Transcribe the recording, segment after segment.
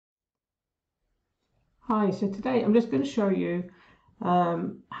Hi, so today I'm just going to show you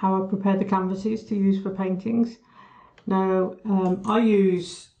how I prepare the canvases to use for paintings. Now I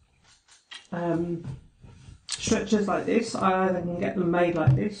use stretchers like this. I either can get them made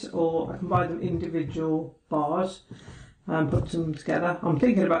like this or I can buy them individual bars and put them together. I'm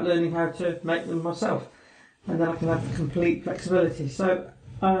thinking about learning how to make them myself and then I can have complete flexibility. So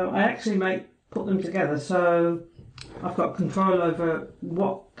I actually put them together so I've got control over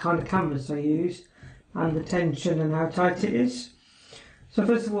what kind of canvas I use and the tension and how tight it is. So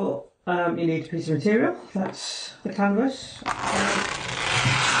first of all, you need a piece of material. That's the canvas.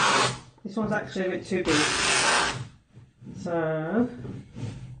 This one's actually a bit too big, so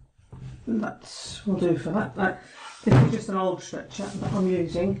that will do for that. This is just an old stretcher that I'm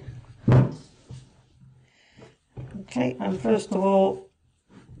using. Okay, and first of all,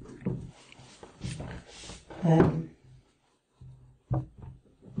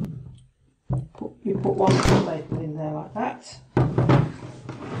 you put one staple in there like that, and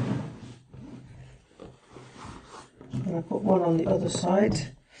I put one on the other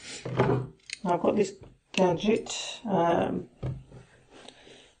side. Now I've got this gadget,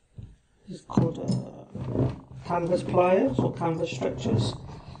 this is called canvas pliers or canvas stretchers,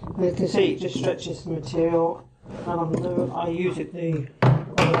 and you can see it just stretches the material, and I use it the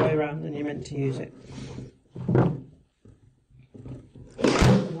other way around than you're meant to use it. And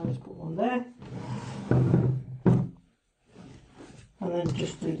I'll just put one there. And then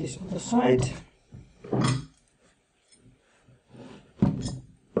just do this on the side.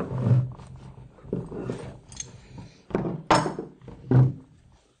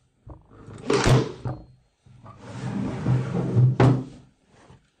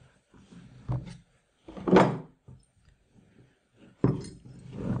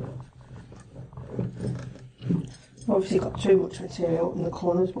 Obviously got too much material in the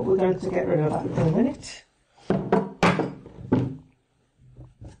corners, but we're going to get rid of that in a minute.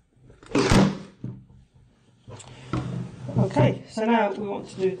 Okay, so now we want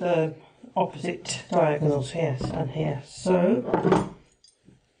to do the opposite diagonals here and here. So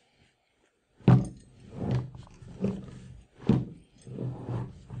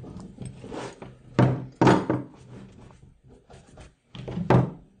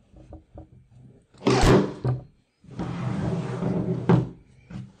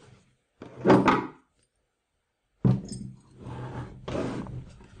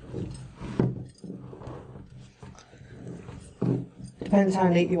depends how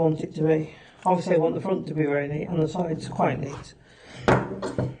neat you want it to be. Obviously I want the front to be very neat and the sides quite neat.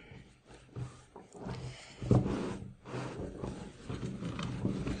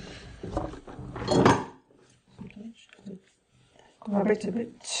 Grab it a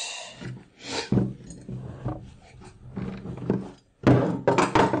bit.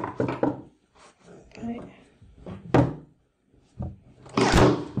 Okay.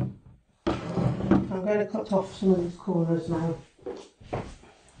 I'm going to cut off some of these corners now.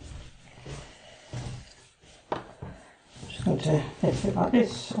 Going to fix it like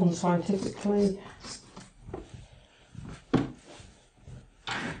this unscientifically.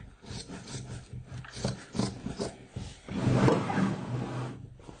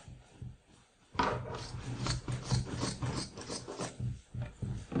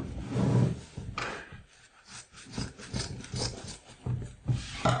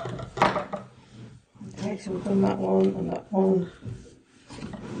 Okay, so we've done that one and that one.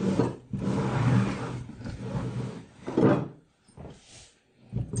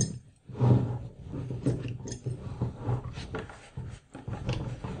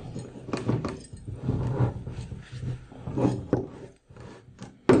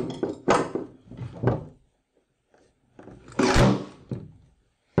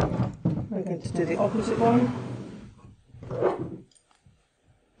 We're going to do the opposite one.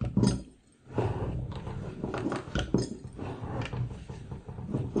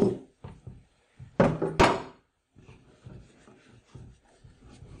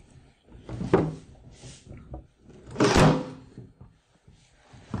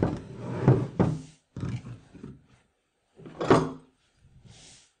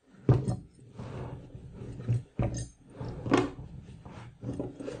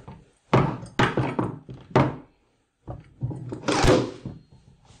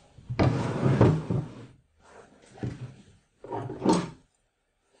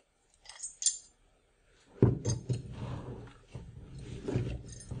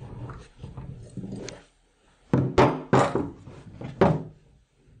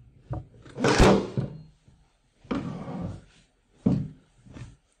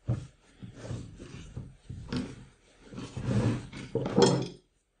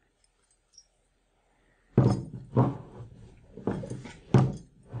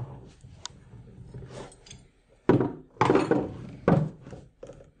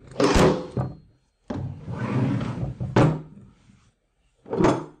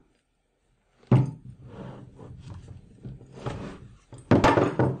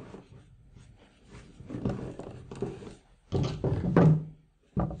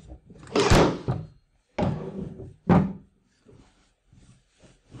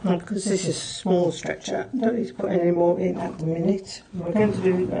 because this is a small stretcher, I don't need to put any more in at the minute. We're going to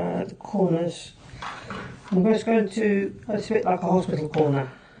do the corners. I'm just going to, it's a bit like a hospital corner.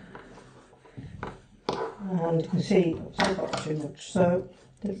 And you can see I've still got too much, so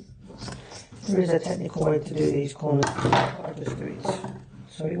there is a technical way to do these corners. I'll just do it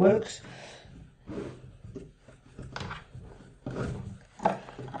so it works.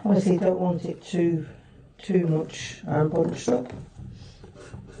 Obviously you don't want it too much bunched up.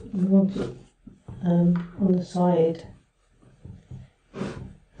 You want it on the side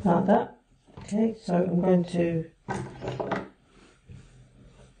like that. Okay, so I'm going to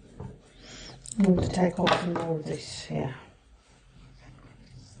take off some more of this here.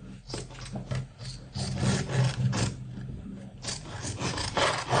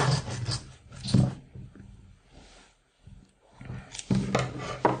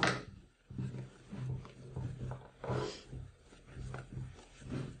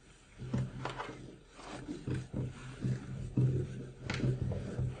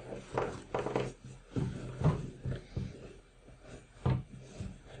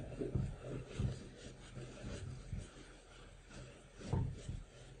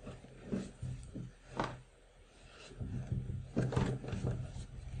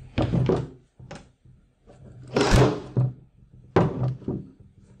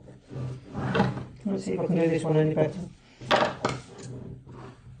 Let's see if I can do this one any better.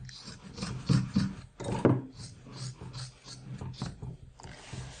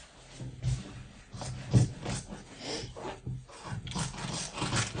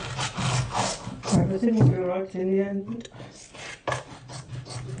 Everything will be alright in the end.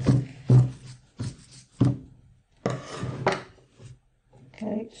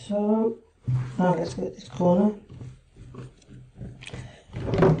 Okay, so now let's get this corner.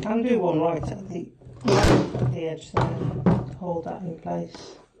 I can do one right at the edge there to hold that in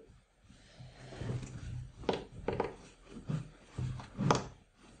place.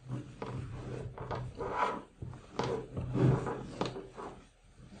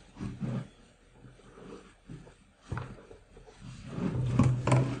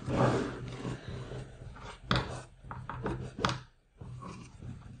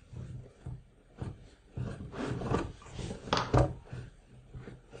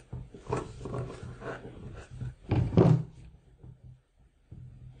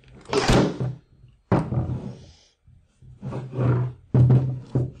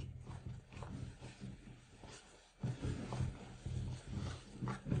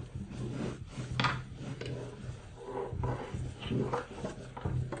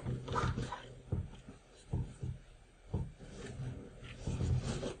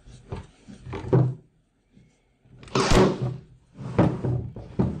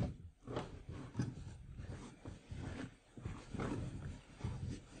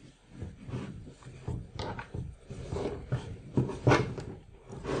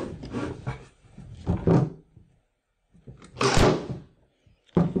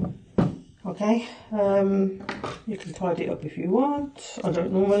 Okay, you can tidy it up if you want. I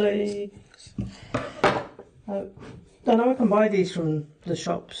don't normally. I know I can buy these from the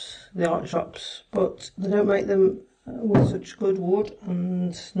shops, the art shops, but they don't make them with such good wood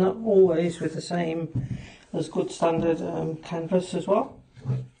and not always with the same as good standard canvas as well.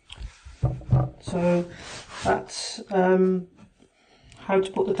 So that's how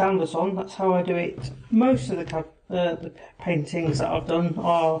to put the canvas on. That's how I do it. Most of the paintings that I've done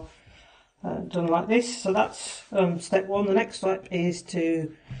are done like this. So that's step one. The next step is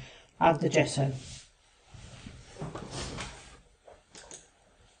to add the gesso.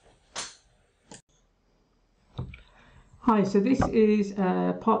 Hi, so this is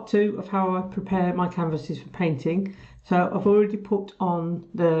part two of how I prepare my canvases for painting. So I've already put on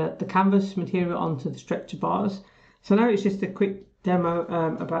the canvas material onto the stretcher bars. So now it's just a quick demo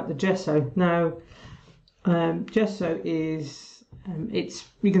about the gesso. Now gesso is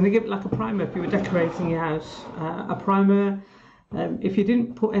you're going to give it like a primer if you were decorating your house. A primer, if you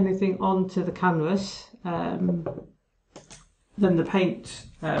didn't put anything onto the canvas, then the paint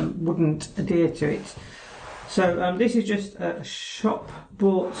wouldn't adhere to it. So this is just a shop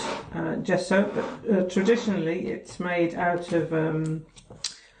bought gesso, but traditionally it's made out of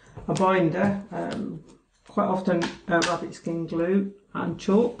a binder, quite often rabbit skin glue and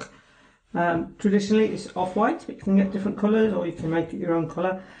chalk. Traditionally it's off-white, but you can get different colours or you can make it your own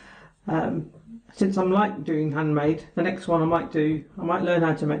colour. Since I'm like doing handmade, the next one I might learn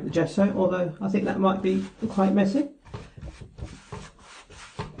how to make the gesso, although I think that might be quite messy.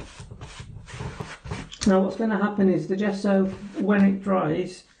 Now what's going to happen is the gesso, when it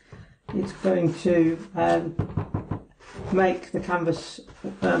dries, it's going to make the canvas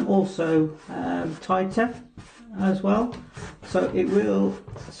also tighter as well, so it will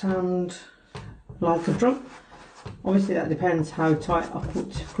sound like a drum. Obviously that depends how tight I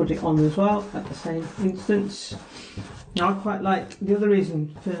put it on as well at the same instance. Now I quite like, the other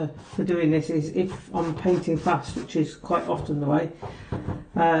reason for doing this is if I'm painting fast, which is quite often the way,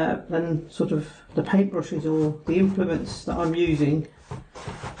 then sort of the paintbrushes or the implements that I'm using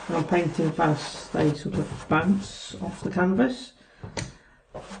when I'm painting fast, they sort of bounce off the canvas.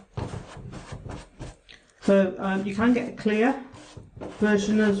 So you can get a clear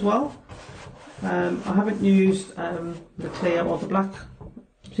version as well. I haven't used the clear or the black,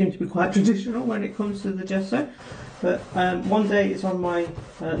 seem to be quite traditional when it comes to the gesso, but one day it's on my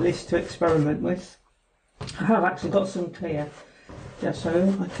list to experiment with. I have actually got some clear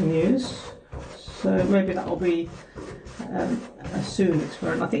gesso I can use, so maybe that will be a soon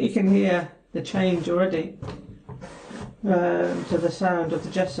experiment. I think you can hear the change already to the sound of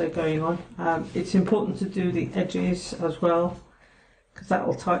the gesso going on. It's important to do the edges as well, because that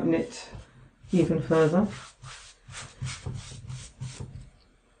will tighten it even further.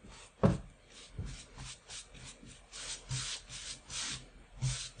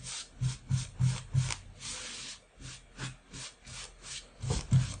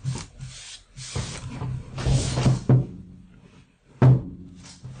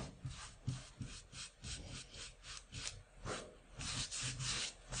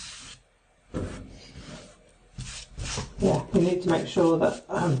 Yeah, you need to make sure that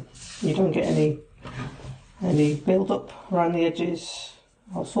you don't get any build up around the edges.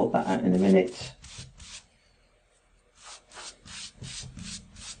 I'll sort that out in a minute.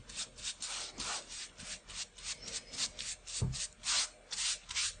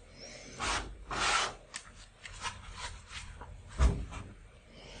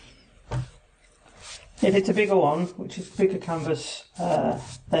 If it's a bigger one, which is bigger canvas,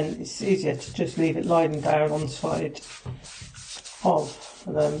 then it's easier to just leave it lying down on the side of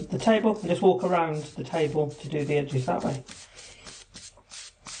the table and just walk around the table to do the edges that way.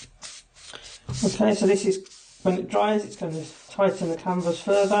 Okay, so this is, when it dries, it's going to tighten the canvas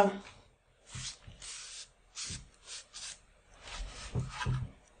further.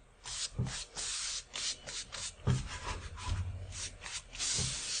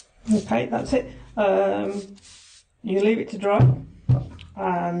 Okay, that's it. You leave it to dry,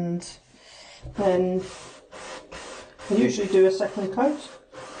 and then I usually do a second coat.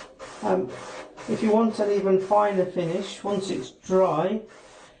 If you want an even finer finish, once it's dry,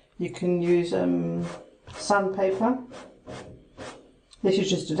 you can use sandpaper. This is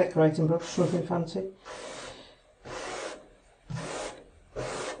just a decorating brush, nothing fancy. I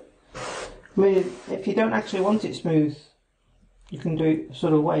mean, if you don't actually want it smooth, you can do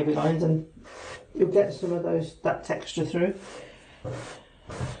sort of wavy lines and you'll get some of that texture through.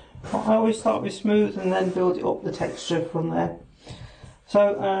 I always start with smooth and then build it up the texture from there.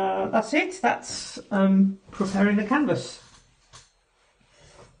 So that's it, that's preparing the canvas.